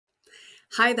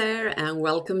Hi there, and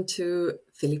welcome to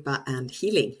Philippa and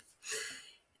Healing.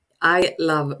 I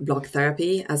love block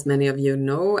therapy, as many of you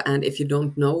know, and if you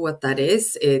don't know what that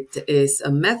is, it is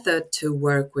a method to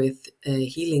work with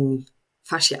healing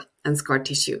fascia and scar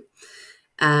tissue.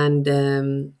 And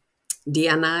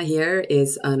Deanna here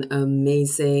is an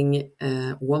amazing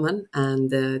woman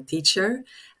and teacher,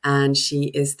 and she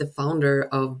is the founder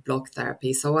of block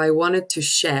therapy. So I wanted to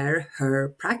share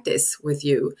her practice with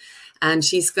you. And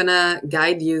she's gonna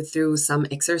guide you through some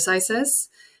exercises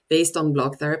based on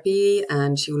block therapy.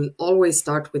 And she will always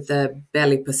start with the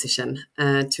belly position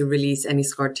to release any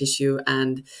scar tissue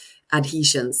and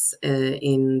adhesions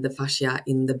in the fascia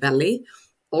in the belly.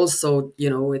 Also,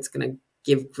 it's gonna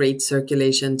give great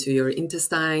circulation to your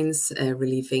intestines,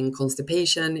 relieving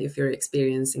constipation if you're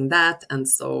experiencing that, and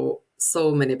so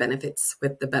many benefits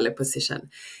with the belly position.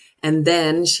 And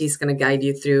then she's going to guide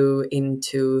you through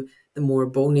into the more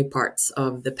bony parts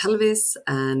of the pelvis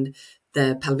and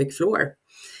the pelvic floor.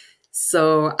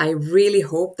 So I really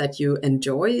hope that you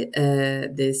enjoy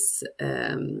this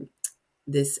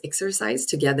exercise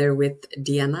together with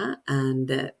Deanna,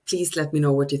 and please let me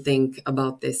know what you think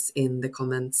about this in the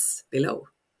comments below.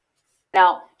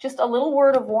 Now, just a little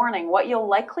word of warning, what you'll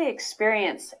likely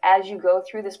experience as you go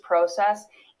through this process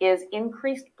is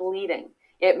increased bleeding.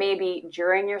 It may be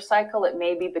during your cycle, it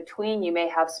may be between, you may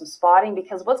have some spotting,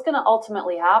 because what's going to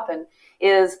ultimately happen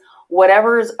is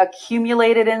whatever's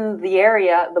accumulated in the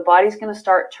area, the body's going to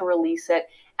start to release it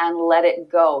and let it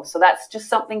go. So that's just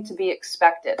something to be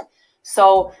expected.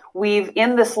 So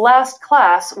in this last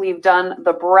class, we've done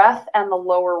the breath and the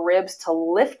lower ribs to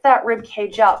lift that rib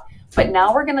cage up. But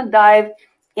now we're going to dive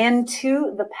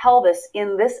into the pelvis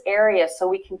in this area so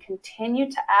we can continue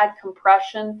to add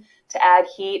compression, to add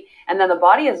heat, and then the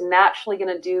body is naturally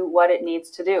going to do what it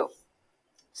needs to do.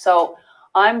 So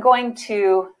I'm going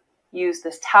to use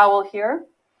this towel here.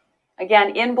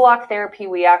 Again, in block therapy,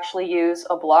 we actually use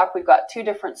a block. We've got two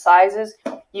different sizes.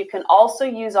 You can also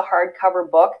use a hardcover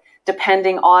book,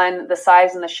 depending on the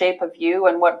size and the shape of you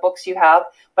and what books you have.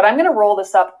 But I'm going to roll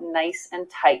this up nice and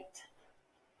tight.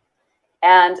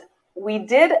 And we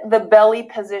did the belly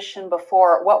position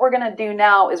before. What we're going to do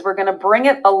now is we're going to bring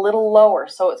it a little lower.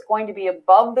 So it's going to be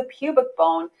above the pubic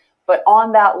bone, but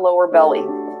on that lower belly.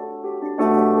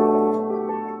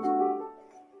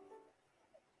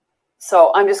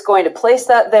 So I'm just going to place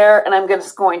that there, and I'm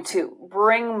just going to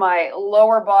bring my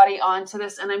lower body onto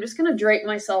this, and I'm just going to drape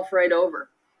myself right over.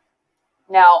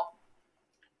 Now,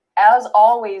 as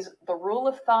always, the rule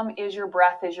of thumb is your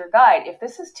breath is your guide. If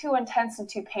this is too intense and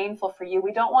too painful for you,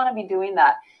 we don't want to be doing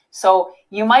that. So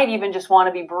you might even just want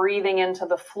to be breathing into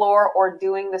the floor or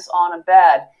doing this on a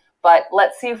bed. But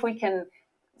let's see if we can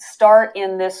start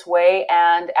in this way.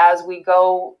 And as we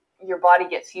go, your body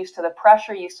gets used to the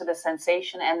pressure, used to the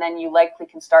sensation, and then you likely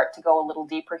can start to go a little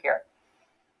deeper here.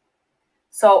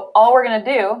 So all we're going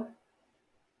to do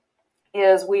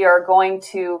is we are going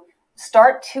to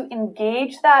start to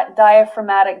engage that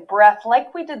diaphragmatic breath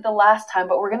like we did the last time,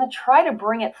 but we're going to try to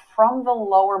bring it from the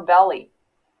lower belly.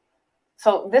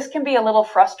 So this can be a little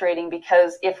frustrating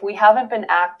because if we haven't been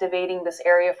activating this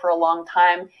area for a long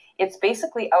time, it's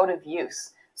basically out of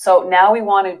use. So now we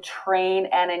want to train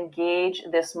and engage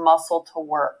this muscle to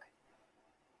work.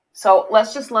 So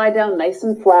let's just lie down nice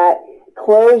and flat.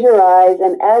 Close your eyes,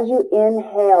 and as you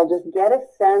inhale, just get a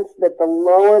sense that the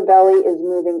lower belly is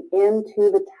moving into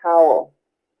the towel.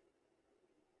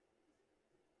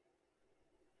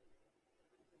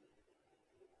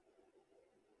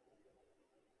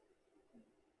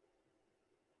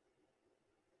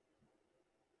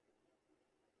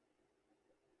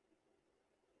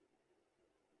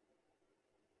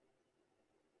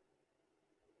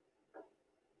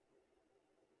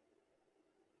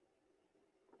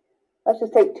 Let's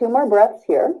just take 2 more breaths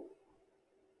here.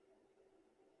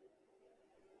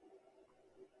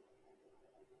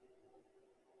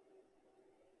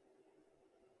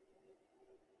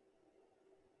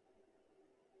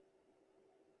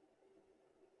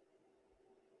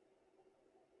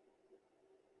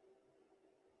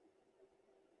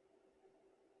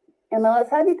 And then let's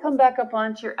have you come back up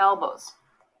onto your elbows.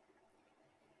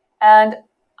 And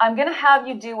I'm going to have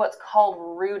you do what's called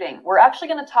rooting. We're actually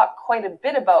going to talk quite a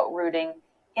bit about rooting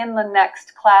in the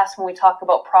next class when we talk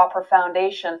about proper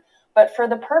foundation. But for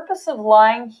the purpose of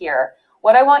lying here,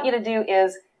 what I want you to do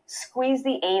is squeeze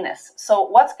the anus. So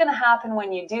what's going to happen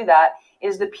when you do that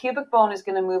is the pubic bone is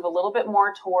going to move a little bit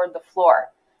more toward the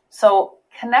floor. So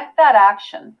connect that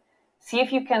action. See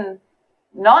if you can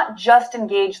not just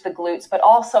engage the glutes, but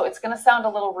also, it's going to sound a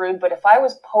little rude, but if I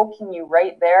was poking you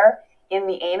right there in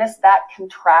the anus, that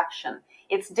contraction,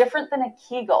 it's different than a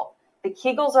Kegel. The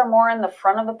Kegels are more in the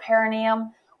front of the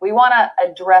perineum. We want to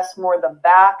address more the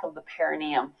back of the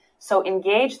perineum. So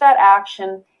engage that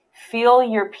action, feel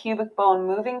your pubic bone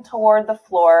moving toward the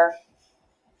floor,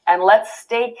 and let's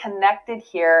stay connected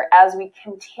here as we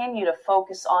continue to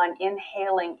focus on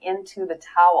inhaling into the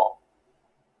towel.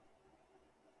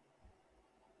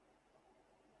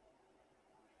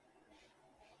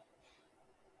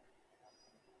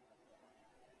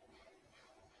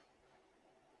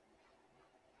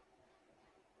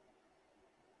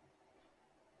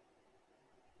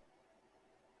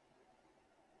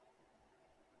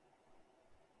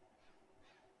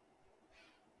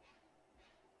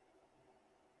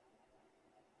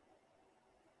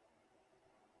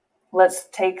 Let's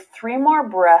take 3 more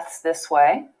breaths this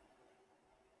way.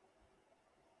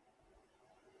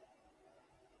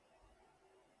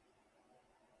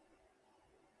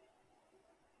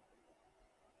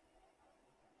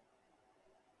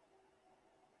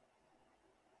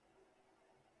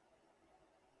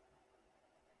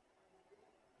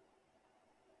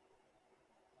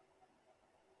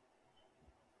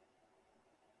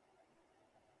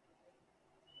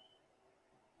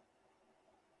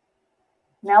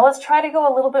 Now let's try to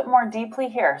go a little bit more deeply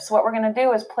here. So what we're going to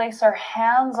do is place our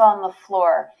hands on the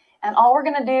floor, and all we're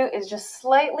going to do is just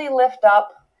slightly lift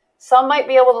up. Some might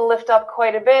be able to lift up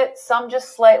quite a bit, some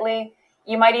just slightly.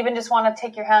 You might even just want to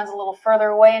take your hands a little further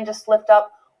away and just lift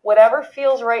up. Whatever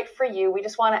feels right for you. We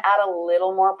just want to add a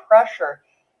little more pressure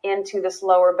into this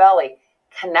lower belly.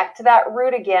 Connect to that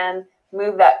root again,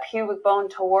 move that pubic bone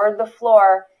toward the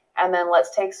floor, and then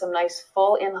let's take some nice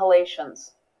full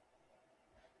inhalations.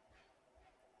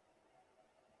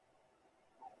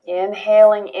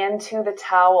 Inhaling into the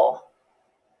towel.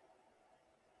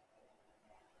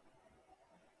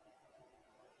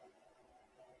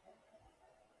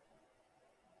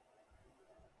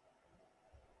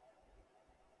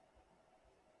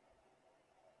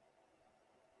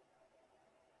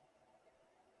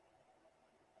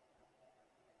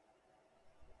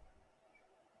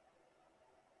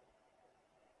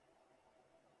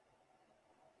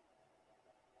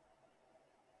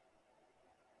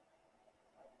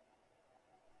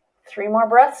 Three more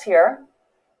breaths here.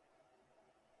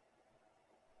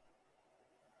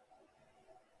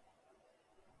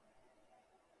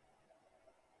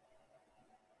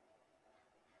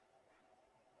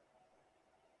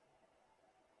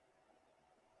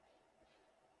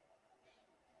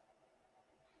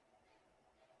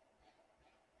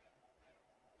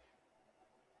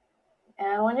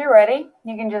 And when you're ready,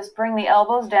 you can just bring the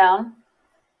elbows down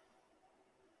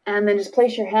and then just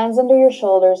place your hands under your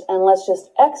shoulders, and let's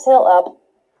just exhale up.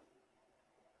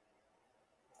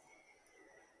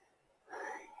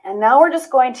 And now we're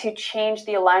just going to change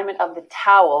the alignment of the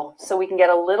towel so we can get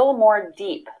a little more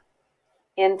deep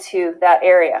into that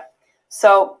area.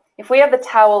 So if we have the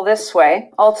towel this way,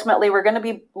 ultimately we're going to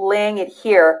be laying it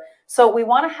here. So we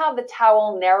want to have the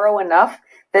towel narrow enough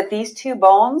that these two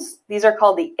bones, these are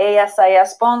called the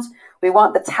ASIS bones, we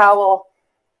want the towel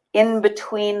in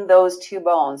between those two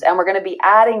bones, and we're going to be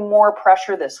adding more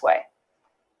pressure this way.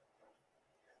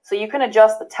 So you can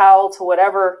adjust the towel to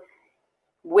whatever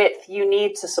width you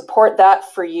need to support that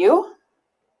for you.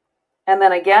 And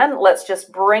then again, let's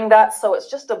just bring that so it's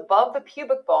just above the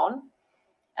pubic bone,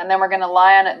 and then we're going to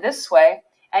lie on it this way,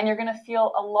 and you're going to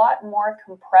feel a lot more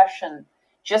compression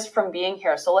just from being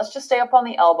here. So let's just stay up on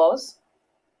the elbows.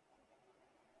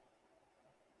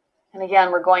 And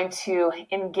again, we're going to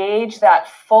engage that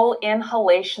full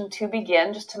inhalation to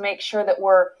begin, just to make sure that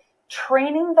we're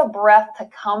training the breath to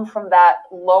come from that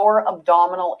lower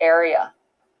abdominal area.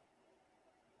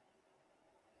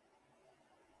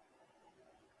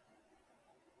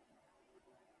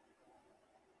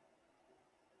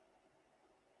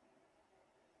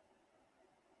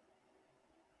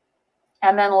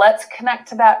 And then let's connect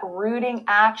to that rooting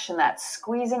action, that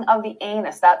squeezing of the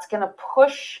anus. That's going to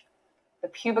push the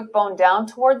pubic bone down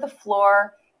toward the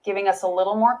floor, giving us a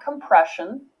little more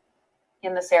compression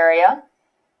in this area.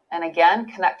 And again,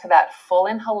 connect to that full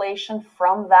inhalation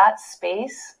from that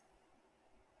space.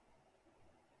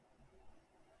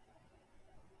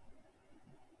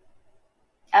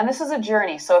 And this is a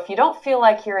journey. So if you don't feel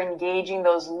like you're engaging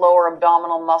those lower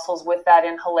abdominal muscles with that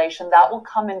inhalation, that will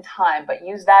come in time, but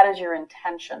use that as your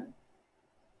intention.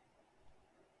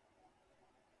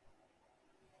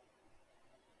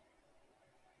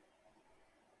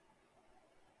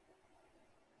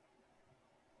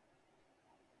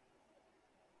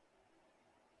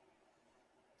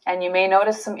 And you may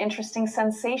notice some interesting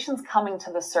sensations coming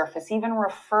to the surface, even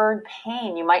referred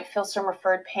pain. You might feel some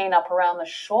referred pain up around the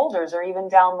shoulders or even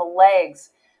down the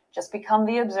legs. Just become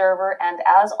the observer, and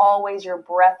as always, your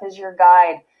breath is your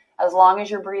guide. As long as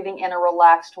you're breathing in a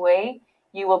relaxed way,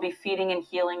 you will be feeding and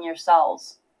healing your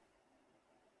cells.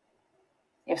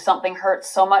 If something hurts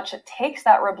so much it takes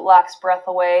that relaxed breath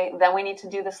away, then we need to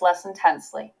do this less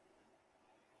intensely.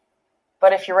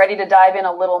 But if you're ready to dive in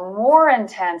a little more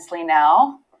intensely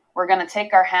now, we're going to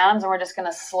take our hands and we're just going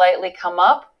to slightly come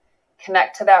up,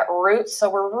 connect to that root. So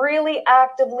we're really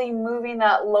actively moving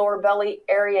that lower belly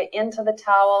area into the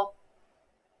towel.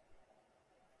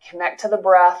 Connect to the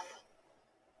breath.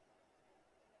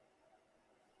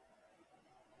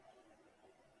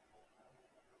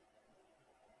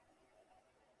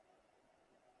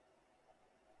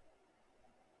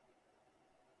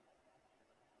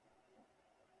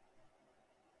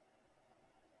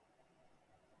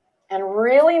 And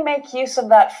really make use of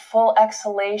that full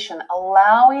exhalation,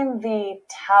 allowing the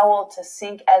towel to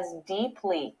sink as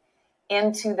deeply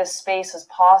into the space as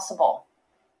possible.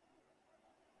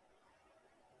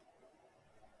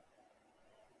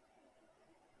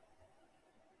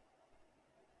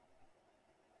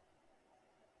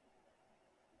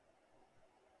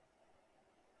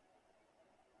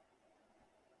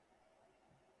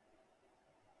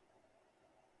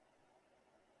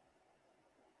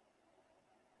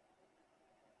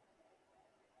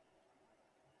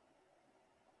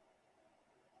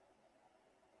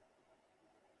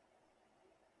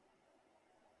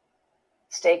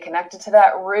 Stay connected to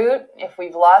that root. If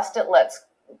we've lost it, let's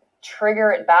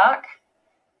trigger it back,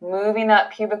 moving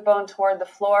that pubic bone toward the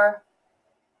floor.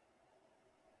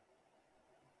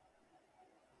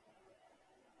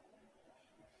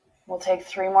 We'll take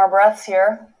 3 more breaths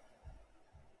here.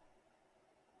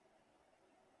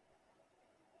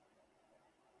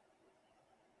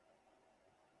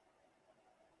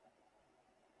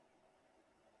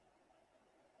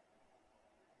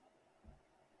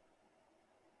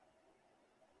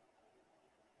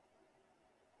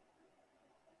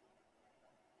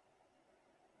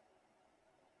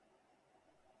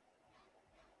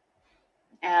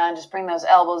 And just bring those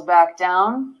elbows back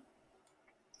down.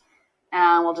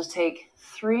 And we'll just take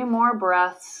 3 more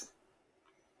breaths.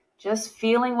 Just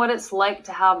feeling what it's like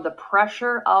to have the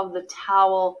pressure of the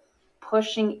towel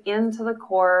pushing into the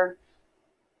core.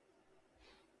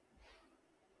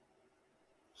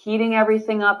 Heating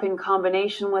everything up in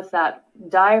combination with that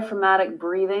diaphragmatic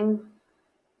breathing.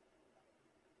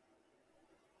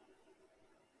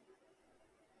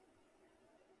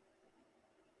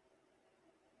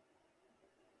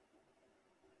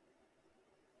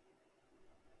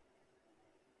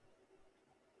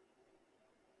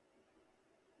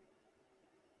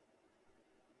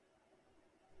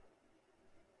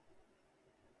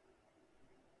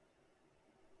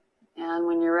 And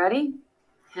when you're ready,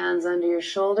 hands under your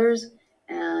shoulders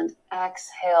and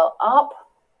exhale up.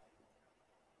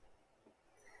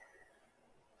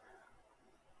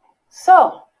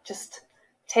 So just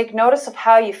take notice of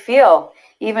how you feel.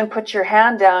 Even put your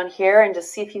hand down here and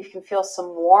just see if you can feel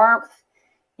some warmth,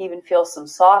 even feel some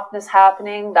softness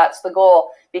happening. That's the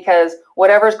goal, because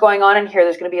whatever's going on in here,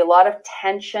 there's going to be a lot of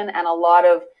tension and a lot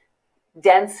of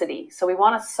density. So we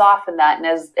want to soften that. And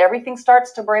as everything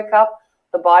starts to break up,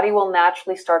 the body will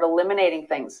naturally start eliminating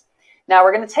things. Now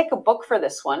we're going to take a book for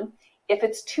this one. If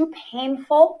it's too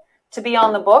painful to be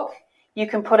on the book, you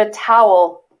can put a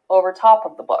towel over top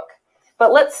of the book.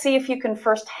 But let's see if you can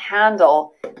first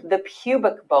handle the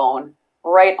pubic bone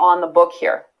right on the book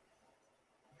here.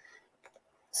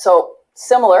 So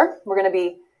similar, we're going to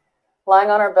be lying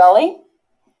on our belly,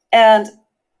 and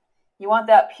you want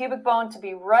that pubic bone to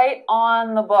be right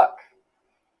on the book.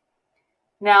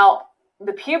 Now,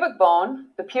 the pubic bone,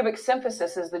 the pubic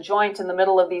symphysis, is the joint in the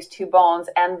middle of these 2 bones,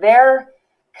 and they're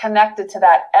connected to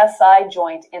that SI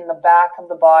joint in the back of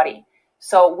the body.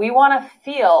 So we want to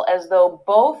feel as though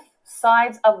both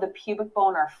sides of the pubic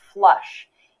bone are flush.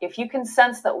 If you can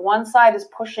sense that one side is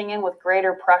pushing in with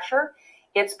greater pressure,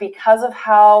 it's because of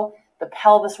how the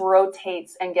pelvis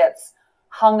rotates and gets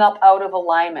hung up out of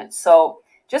alignment. So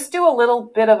just do a little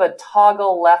bit of a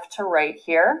toggle left to right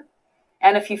here.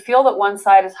 And if you feel that one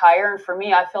side is higher, and for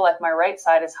me, I feel like my right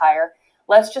side is higher,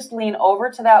 let's just lean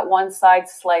over to that one side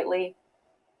slightly.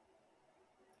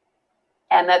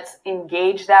 And let's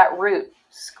engage that root,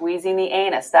 squeezing the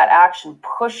anus, that action,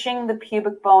 pushing the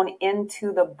pubic bone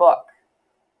into the book.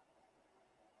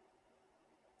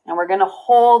 And we're going to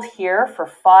hold here for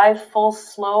 5 full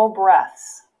slow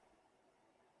breaths.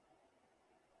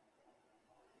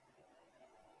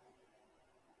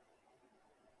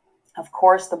 Of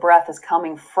course, the breath is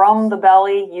coming from the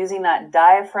belly, using that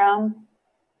diaphragm.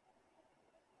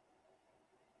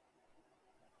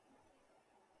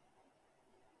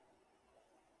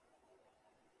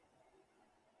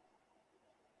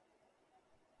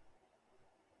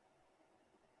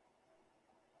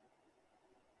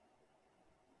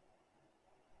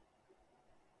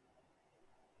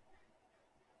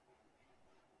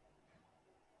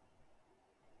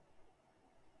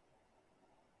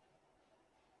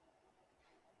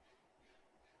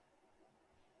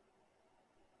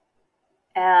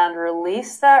 And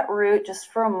release that root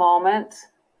just for a moment.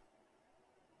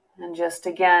 And just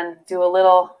again, do a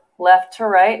little left to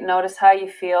right. Notice how you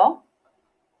feel.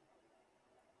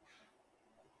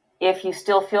 If you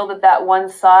still feel that that one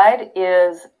side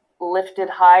is lifted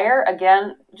higher,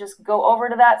 again, just go over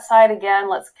to that side again.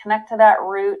 Let's connect to that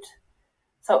root.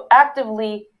 So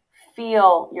actively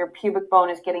feel your pubic bone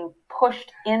is getting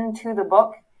pushed into the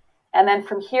book. And then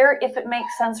from here, if it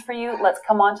makes sense for you, let's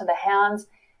come onto the hands.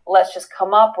 Let's just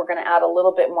come up. We're going to add a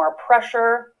little bit more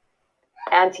pressure.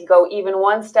 And to go even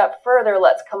one step further,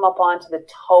 let's come up onto the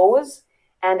toes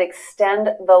and extend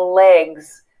the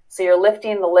legs. So you're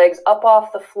lifting the legs up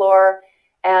off the floor,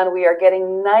 and we are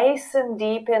getting nice and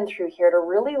deep in through here to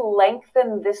really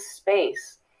lengthen this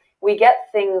space. We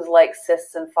get things like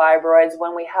cysts and fibroids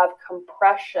when we have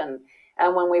compression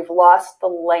and when we've lost the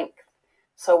length.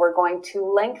 So we're going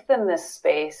to lengthen this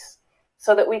space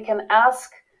so that we can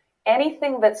ask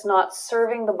anything that's not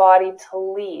serving the body to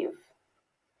leave.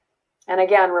 And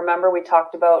again, remember we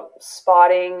talked about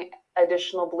spotting,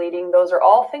 additional bleeding. Those are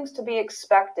all things to be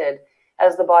expected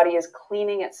as the body is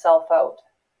cleaning itself out.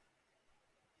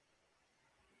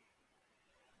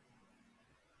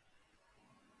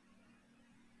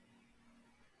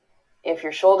 If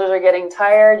your shoulders are getting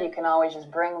tired, you can always just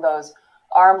bring those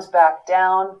arms back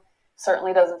down.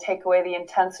 Certainly doesn't take away the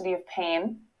intensity of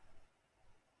pain.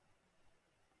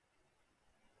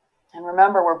 And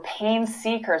remember, we're pain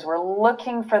seekers. We're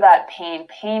looking for that pain.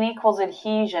 Pain equals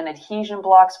adhesion. Adhesion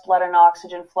blocks blood and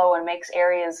oxygen flow and makes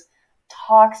areas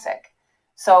toxic.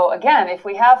 So again, if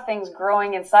we have things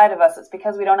growing inside of us, it's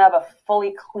because we don't have a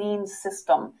fully clean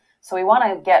system. So we want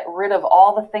to get rid of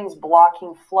all the things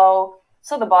blocking flow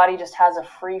so the body just has a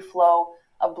free flow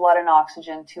of blood and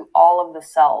oxygen to all of the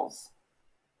cells.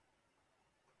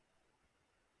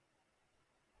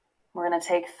 We're going to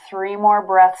take 3 more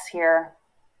breaths here.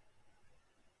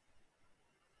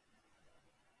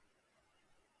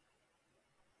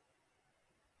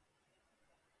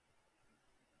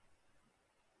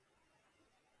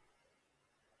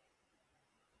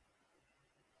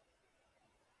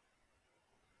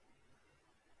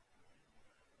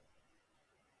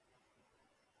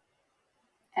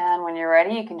 And when you're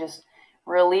ready, you can just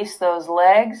release those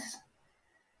legs.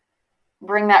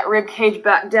 Bring that rib cage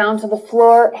back down to the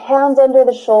floor, hands under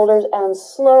the shoulders, and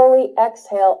slowly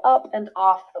exhale up and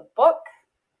off the book.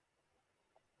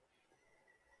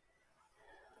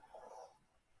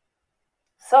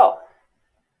 So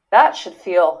that should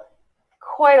feel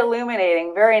quite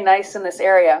illuminating, very nice in this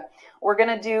area. We're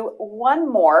going to do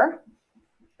one more.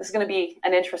 This is going to be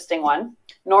an interesting one.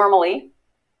 Normally,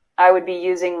 I would be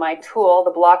using my tool,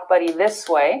 the Block Buddy, this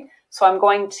way. So I'm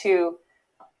going to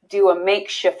do a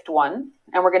makeshift one,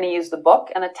 and we're going to use the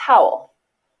book and a towel.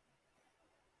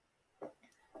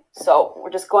 So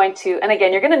we're just going to, and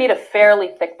again, you're going to need a fairly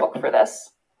thick book for this.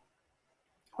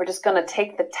 We're just going to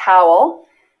take the towel,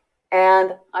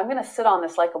 and I'm going to sit on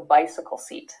this like a bicycle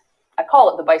seat. I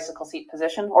call it the bicycle seat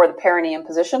position or the perineum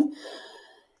position.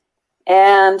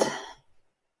 And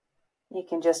you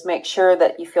can just make sure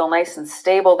that you feel nice and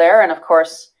stable there. And of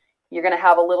course, you're going to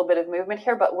have a little bit of movement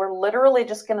here, but we're literally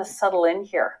just going to settle in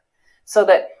here so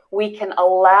that we can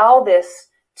allow this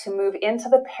to move into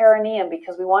the perineum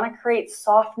because we want to create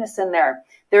softness in there.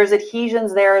 There's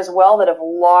adhesions there as well that have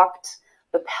locked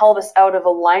the pelvis out of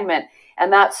alignment,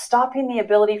 and that's stopping the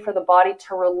ability for the body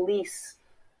to release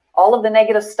all of the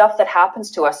negative stuff that happens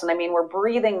to us. And I mean, we're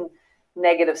breathing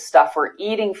negative stuff, we're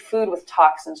eating food with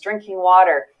toxins, drinking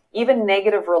water, even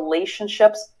negative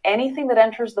relationships, anything that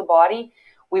enters the body,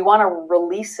 we want to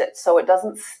release it so it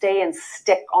doesn't stay and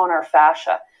stick on our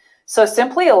fascia. So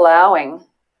simply allowing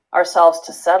ourselves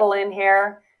to settle in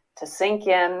here, to sink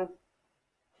in.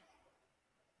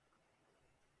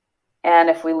 And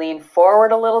if we lean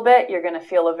forward a little bit, you're going to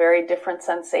feel a very different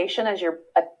sensation as you're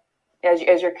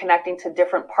connecting to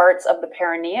different parts of the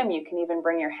perineum. You can even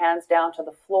bring your hands down to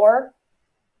the floor.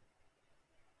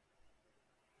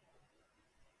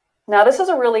 Now, this is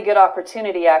a really good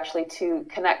opportunity actually to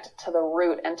connect to the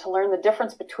root and to learn the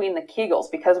difference between the Kegels,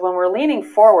 because when we're leaning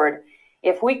forward,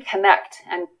 if we connect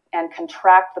and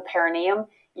contract the perineum,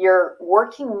 you're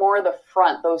working more the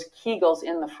front, those Kegels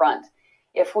in the front.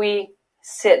 If we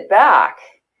sit back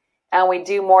and we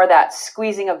do more that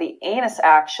squeezing of the anus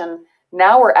action,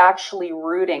 now we're actually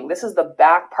rooting. This is the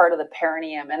back part of the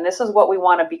perineum, and this is what we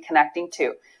want to be connecting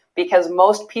to, because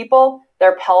most people,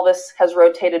 their pelvis has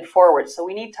rotated forward. So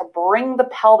we need to bring the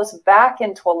pelvis back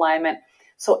into alignment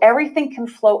so everything can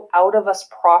flow out of us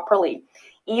properly.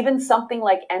 Even something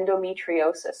like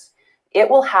endometriosis. It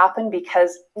will happen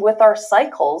because with our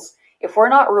cycles, if we're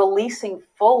not releasing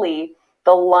fully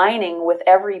the lining with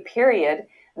every period,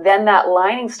 then that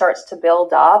lining starts to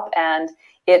build up and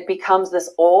it becomes this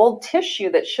old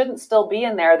tissue that shouldn't still be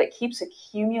in there that keeps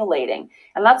accumulating.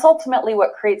 And that's ultimately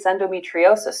what creates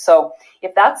endometriosis. So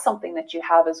if that's something that you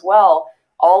have as well,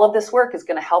 all of this work is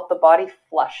going to help the body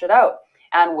flush it out.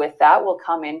 And with that will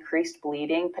come increased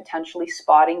bleeding, potentially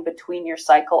spotting between your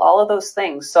cycle, all of those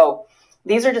things. So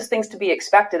these are just things to be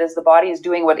expected as the body is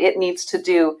doing what it needs to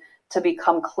do to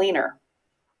become cleaner.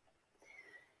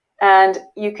 And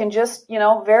you can just,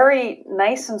 very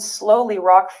nice and slowly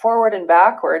rock forward and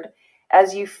backward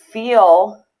as you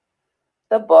feel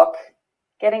the book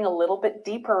getting a little bit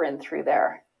deeper in through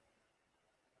there.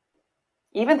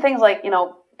 Even things like,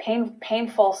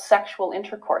 painful sexual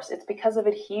intercourse, it's because of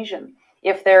adhesion.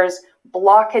 If there's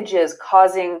blockages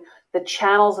causing the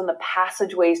channels and the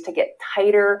passageways to get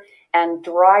tighter and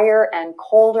drier and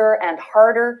colder and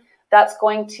harder, that's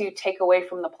going to take away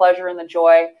from the pleasure and the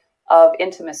joy of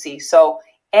intimacy. So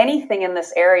anything in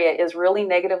this area is really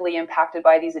negatively impacted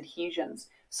by these adhesions.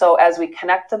 So as we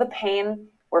connect to the pain,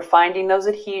 we're finding those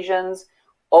adhesions.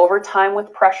 Over time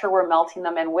with pressure, we're melting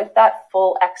them. And with that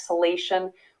full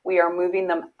exhalation, we are moving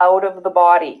them out of the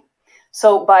body.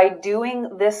 So by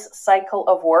doing this cycle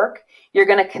of work, you're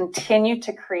going to continue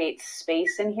to create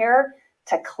space in here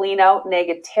to clean out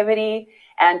negativity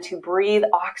and to breathe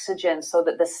oxygen so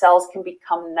that the cells can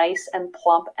become nice and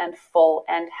plump and full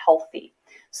and healthy.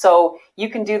 So you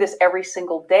can do this every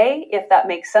single day if that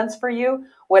makes sense for you,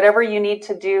 whatever you need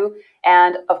to do.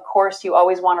 And of course, you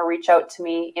always want to reach out to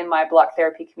me in my block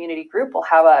therapy community group. We'll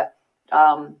have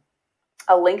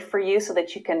a link for you so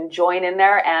that you can join in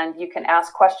there and you can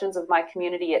ask questions of my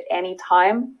community at any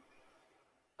time.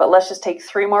 But let's just take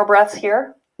 3 more breaths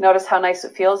here. Notice how nice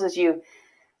it feels as you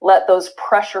let those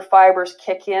pressure fibers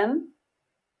kick in.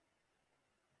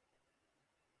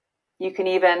 You can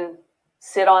even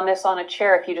sit on this on a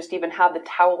chair if you just even have the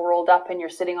towel rolled up and you're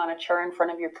sitting on a chair in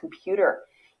front of your computer.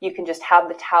 You can just have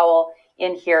the towel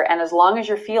in here. And as long as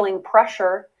you're feeling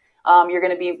pressure, you're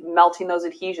going to be melting those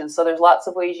adhesions. So there's lots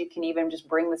of ways you can even just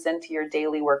bring this into your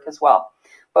daily work as well.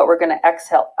 But we're going to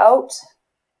exhale out.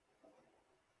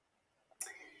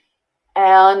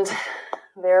 And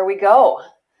there we go.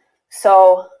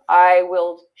 So I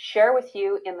will share with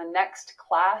you in the next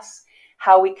class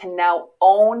how we can now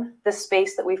own the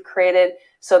space that we've created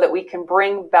so that we can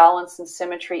bring balance and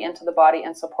symmetry into the body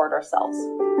and support ourselves.